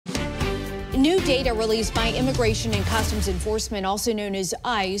New data released by Immigration and Customs Enforcement, also known as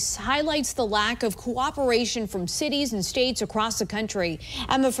ICE, highlights the lack of cooperation from cities and states across the country.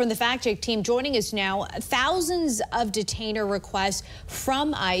 Emma from the Fact Check team joining us now. Thousands of detainer requests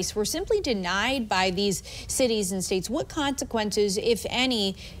from ICE were simply denied by these cities and states. What consequences, if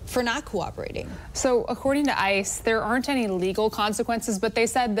any, for not cooperating? So according to ICE, there aren't any legal consequences, but they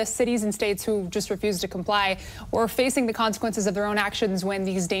said the cities and states who just refused to comply were facing the consequences of their own actions when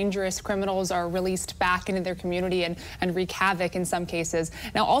these dangerous criminals are released back into their community and wreak havoc in some cases.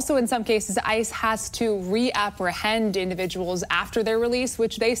 Now, also in some cases, ICE has to reapprehend individuals after their release,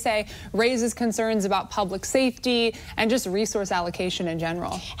 which they say raises concerns about public safety and just resource allocation in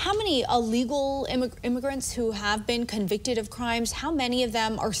general. How many illegal immigrants who have been convicted of crimes, how many of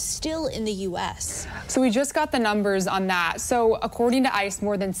them are still in the U.S.? So we just got the numbers on that. So according to ICE,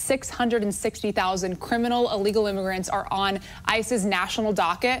 more than 660,000 criminal illegal immigrants are on ICE's national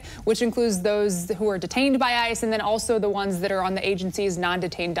docket, which includes those who are detained by ICE and then also the ones that are on the agency's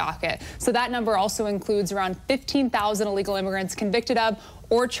non-detained docket. So that number also includes around 15,000 illegal immigrants convicted of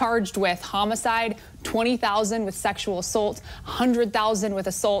or charged with homicide, 20,000 with sexual assault, 100,000 with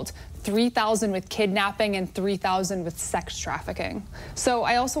assault, 3,000 with kidnapping, and 3,000 with sex trafficking. So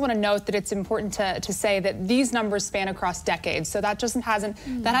I also want to note that it's important to say that these numbers span across decades. So that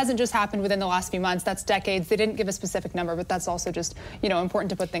hasn't just happened within the last few months. That's decades. They didn't give a specific number, but that's also just, you know,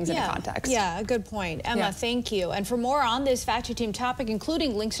 important to put things into context. Yeah, a good point. Emma, thank you. And for more on this Fact Check team topic,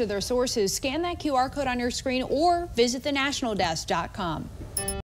 including links to their sources, scan that QR code on your screen or visit thenationaldesk.com.